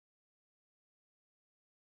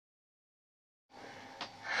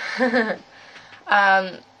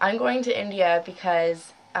I'm going to India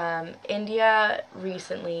because India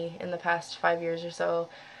recently, in the past 5 years or so,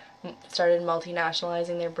 started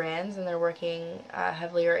multinationalizing their brands, and they're working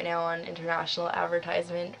heavily right now on international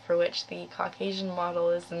advertisement, for which the Caucasian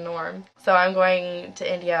model is the norm. So I'm going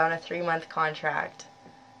to India on a 3-month contract,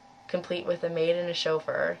 complete with a maid and a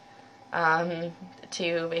chauffeur,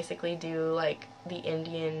 to basically do like the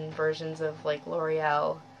Indian versions of like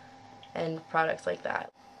L'Oreal and products like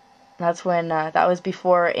that. That's when, that was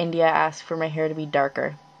before India asked for my hair to be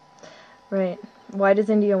darker. Right. Why does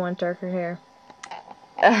India want darker hair?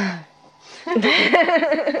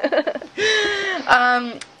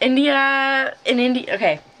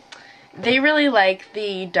 Okay. They really like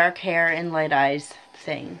the dark hair and light eyes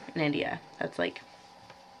thing in India. That's like,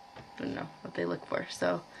 I don't know what they look for.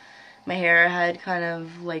 So my hair had kind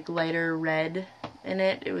of like lighter red in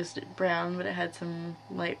it. It was brown, but it had some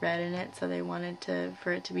light red in it, so they wanted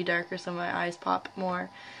for it to be darker so my eyes pop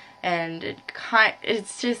more. And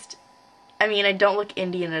it's just, I mean, I don't look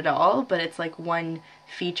Indian at all, but it's like one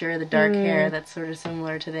feature, the dark hair, that's sort of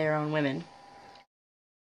similar to their own women.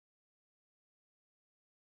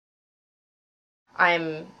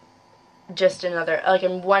 I'm just another, like,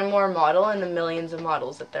 I'm one more model in the millions of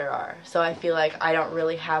models that there are. So I feel like I don't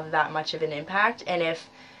really have that much of an impact. And if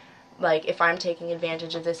I'm taking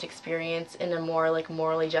advantage of this experience in a more, like,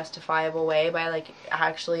 morally justifiable way by, like,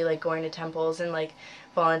 actually, like, going to temples and, like,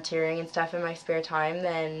 volunteering and stuff in my spare time,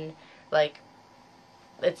 then, like,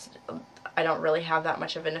 I don't really have that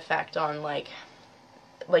much of an effect on, like,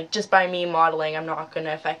 just by me modeling, I'm not going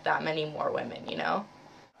to affect that many more women, you know?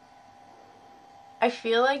 I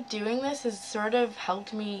feel like doing this has sort of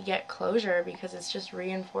helped me get closure, because it's just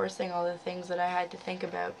reinforcing all the things that I had to think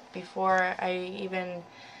about before I even,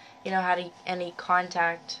 you know, had any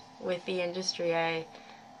contact with the industry. I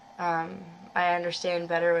understand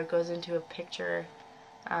better what goes into a picture,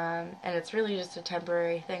 and it's really just a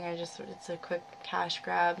temporary thing. It's a quick cash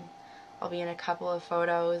grab. I'll be in a couple of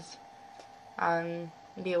photos,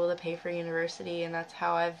 be able to pay for university, and that's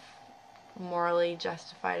how I've morally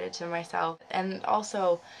justified it to myself. And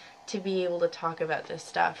also to be able to talk about this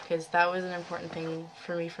stuff, because that was an important thing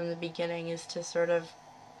for me from the beginning, is to sort of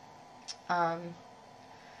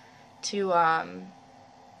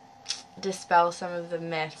dispel some of the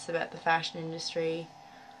myths about the fashion industry.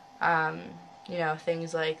 You know,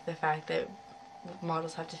 things like the fact that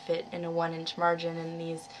models have to fit in a 1-inch margin, and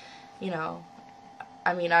these, you know,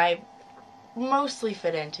 I mean, I mostly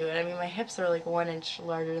fit into it. I mean, my hips are like 1 inch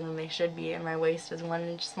larger than they should be, and my waist is 1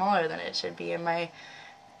 inch smaller than it should be, and my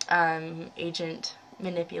agent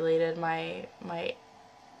manipulated my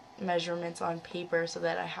measurements on paper so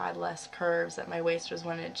that I had less curves, that my waist was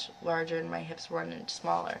 1 inch larger and my hips were 1 inch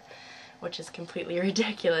smaller, which is completely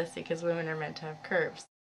ridiculous because women are meant to have curves.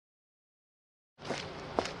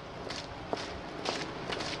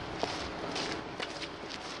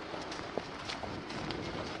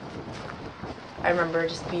 I remember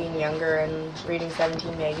just being younger and reading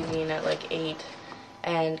 17 magazine at like 8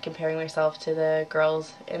 and comparing myself to the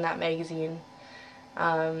girls in that magazine,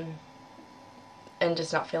 and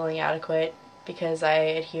just not feeling adequate because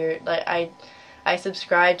I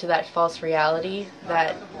subscribe to that false reality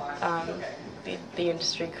that the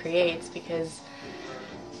industry creates, because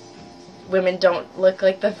women don't look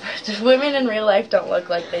like women in real life don't look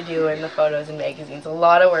like they do in the photos and magazines. A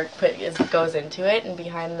lot of work goes into it, and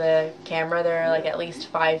behind the camera there are like at least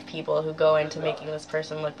 5 people who go into making this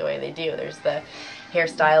person look the way they do. There's the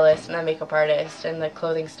hairstylist and the makeup artist and the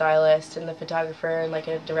clothing stylist and the photographer and like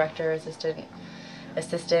a director,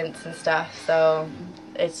 assistants and stuff. So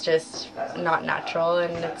it's just not natural,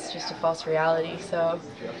 and it's just a false reality. So,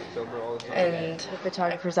 and the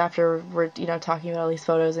photographers after were, you know, talking about all these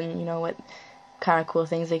photos and, you know, what kind of cool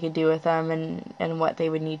things they could do with them, and what they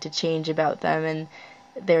would need to change about them, and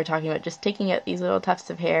they were talking about just taking out these little tufts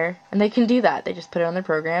of hair, and they can do that. They just put it on their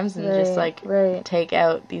programs and just like take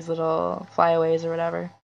out these little flyaways or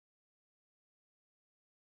whatever.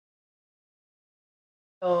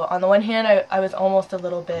 So on the one hand, I was almost a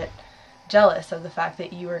little bit jealous of the fact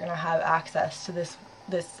that you were going to have access to this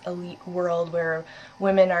elite world where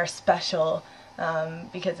women are special,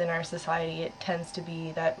 because in our society it tends to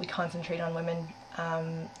be that we concentrate on women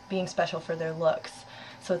being special for their looks.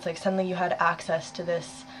 So it's like suddenly you had access to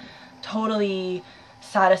this totally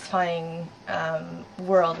satisfying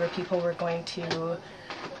world where people were going to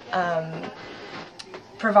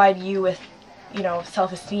provide you with, you know,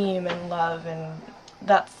 self-esteem and love, and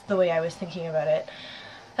that's the way I was thinking about it.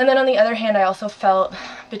 And then on the other hand, I also felt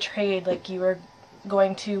betrayed, like you were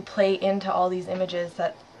going to play into all these images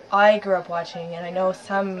that I grew up watching, and I know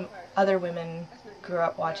some other women grew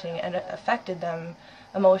up watching, and it affected them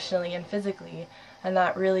emotionally and physically. And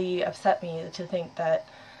that really upset me, to think that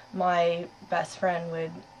my best friend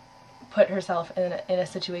would put herself in a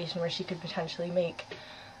situation where she could potentially make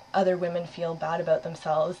other women feel bad about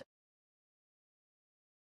themselves.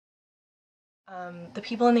 The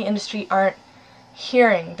people in the industry aren't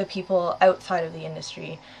hearing the people outside of the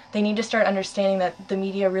industry. They need to start understanding that the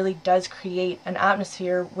media really does create an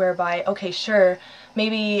atmosphere whereby, okay, sure,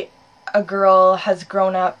 maybe a girl has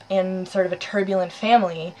grown up in sort of a turbulent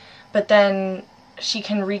family, but then she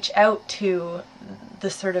can reach out to the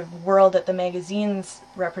sort of world that the magazines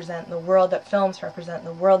represent, the world that films represent,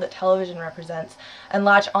 the world that television represents, and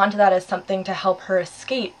latch onto that as something to help her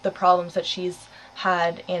escape the problems that she's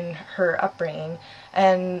had in her upbringing.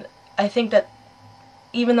 And I think that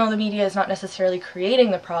even though the media is not necessarily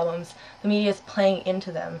creating the problems, the media is playing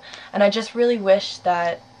into them. And I just really wish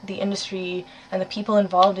that the industry and the people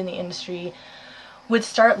involved in the industry would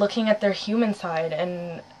start looking at their human side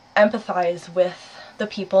and empathize with the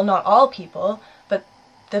people, not all people, but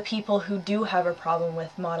the people who do have a problem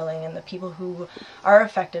with modeling and the people who are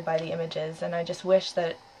affected by the images. And I just wish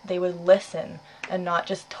that they would listen and not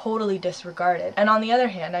just totally disregard it. And on the other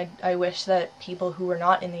hand, I wish that people who are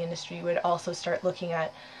not in the industry would also start looking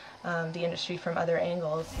at the industry from other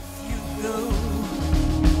angles. You go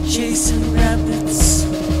chasing rabbits,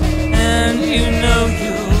 and you know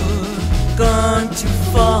you're going to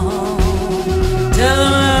fall. Tell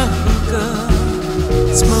them a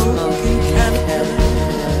hookah, smoking cannabis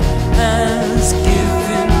has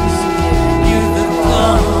given you the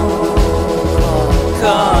call.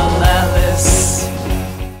 Call Alice.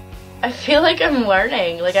 I feel like I'm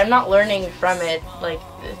learning. Like, I'm not learning from it, like,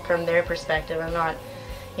 from their perspective. I'm not,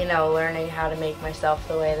 you know, learning how to make myself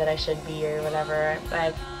the way that I should be or whatever.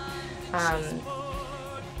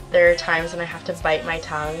 There are times when I have to bite my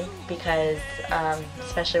tongue because,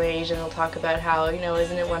 especially when Asian will talk about how, you know,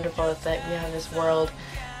 isn't it wonderful that we have this world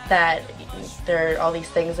that there are all these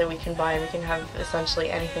things that we can buy and we can have essentially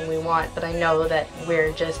anything we want, but I know that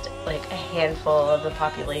we're just like a handful of the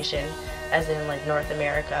population, as in like North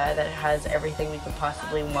America, that has everything we can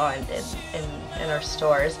possibly want in our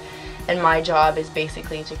stores. And my job is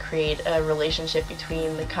basically to create a relationship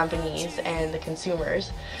between the companies and the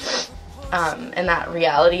consumers. And that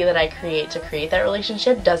reality that I create to create that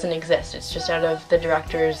relationship doesn't exist. It's just out of the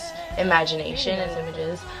director's imagination and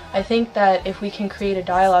images. I think that if we can create a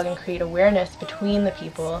dialogue and create awareness between the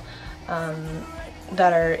people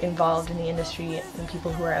that are involved in the industry and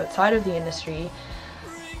people who are outside of the industry,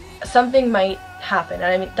 something might happen.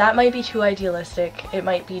 And I mean, that might be too idealistic, it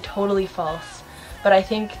might be totally false, but I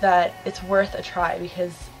think that it's worth a try,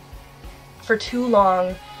 because for too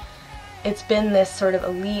long it's been this sort of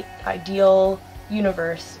elite, ideal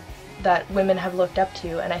universe that women have looked up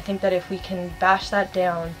to, and I think that if we can bash that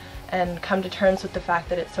down and come to terms with the fact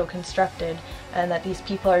that it's so constructed and that these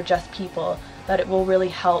people are just people, that it will really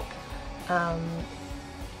help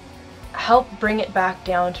bring it back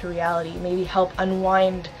down to reality, maybe help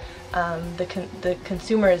unwind the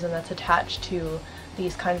consumerism that's attached to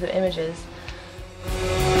these kinds of images.